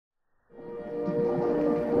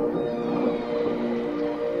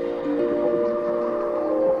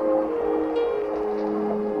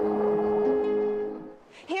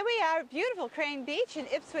Crane Beach in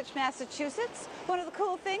Ipswich, Massachusetts. One of the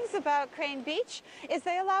cool things about Crane Beach is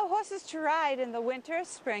they allow horses to ride in the winter,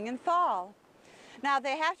 spring, and fall. Now,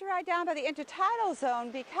 they have to ride down by the intertidal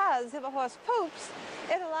zone because if a horse poops,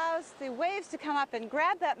 it allows the waves to come up and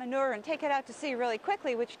grab that manure and take it out to sea really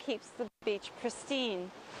quickly, which keeps the beach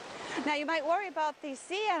pristine. Now, you might worry about these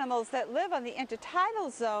sea animals that live on the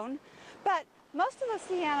intertidal zone, but most of the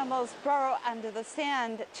sea animals burrow under the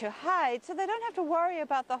sand to hide, so they don't have to worry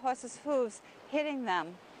about the horse's hooves hitting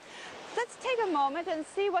them. Let's take a moment and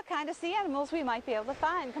see what kind of sea animals we might be able to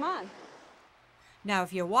find. Come on. Now,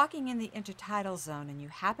 if you're walking in the intertidal zone and you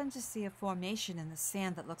happen to see a formation in the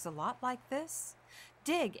sand that looks a lot like this,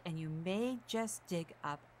 dig, and you may just dig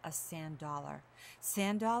up a sand dollar.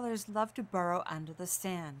 Sand dollars love to burrow under the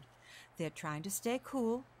sand. They're trying to stay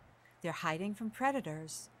cool, they're hiding from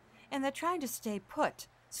predators, and they're trying to stay put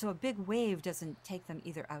so a big wave doesn't take them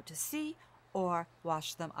either out to sea or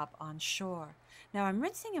wash them up on shore. Now, I'm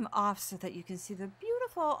rinsing him off so that you can see the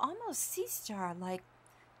beautiful, almost sea star-like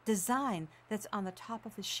design that's on the top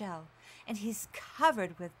of his shell, and he's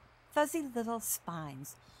covered with fuzzy little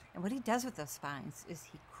spines. And what he does with those spines is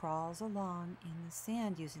he crawls along in the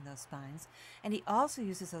sand using those spines, and he also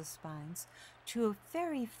uses those spines to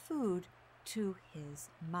ferry food to his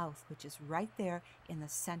mouth, which is right there in the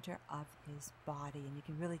center of his body, and you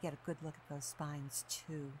can really get a good look at those spines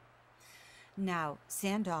too. Now,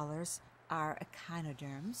 sand dollars are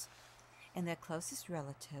echinoderms, and their closest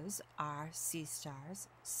relatives are sea stars,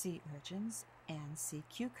 sea urchins, and sea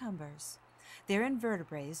cucumbers. They're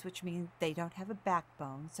invertebrates, which means they don't have a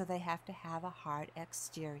backbone, so they have to have a hard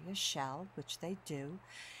exterior shell, which they do,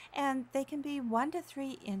 and they can be 1 to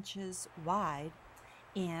 3 inches wide,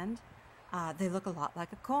 and they look a lot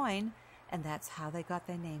like a coin, and that's how they got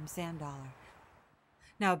their name, sand dollar.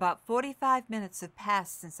 Now, about 45 minutes have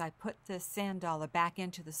passed since I put this sand dollar back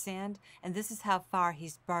into the sand, and this is how far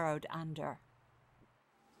he's burrowed under.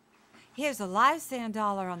 Here's a live sand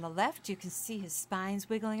dollar on the left. You can see his spines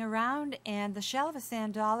wiggling around and the shell of a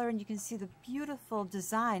sand dollar, and you can see the beautiful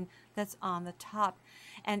design that's on the top.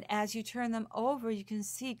 And as you turn them over, you can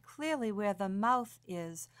see clearly where the mouth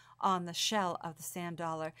is on the shell of the sand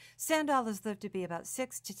dollar. Sand dollars live to be about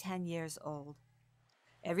 6 to 10 years old.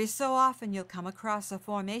 Every so often you'll come across a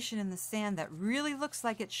formation in the sand that really looks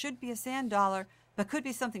like it should be a sand dollar, but could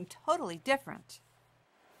be something totally different.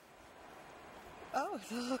 Oh,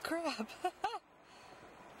 it's a little crab.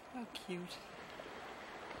 How cute.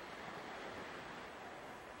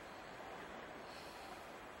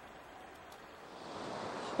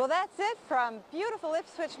 Well, that's it from beautiful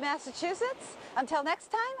Ipswich, Massachusetts. Until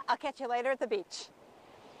next time, I'll catch you later at the beach.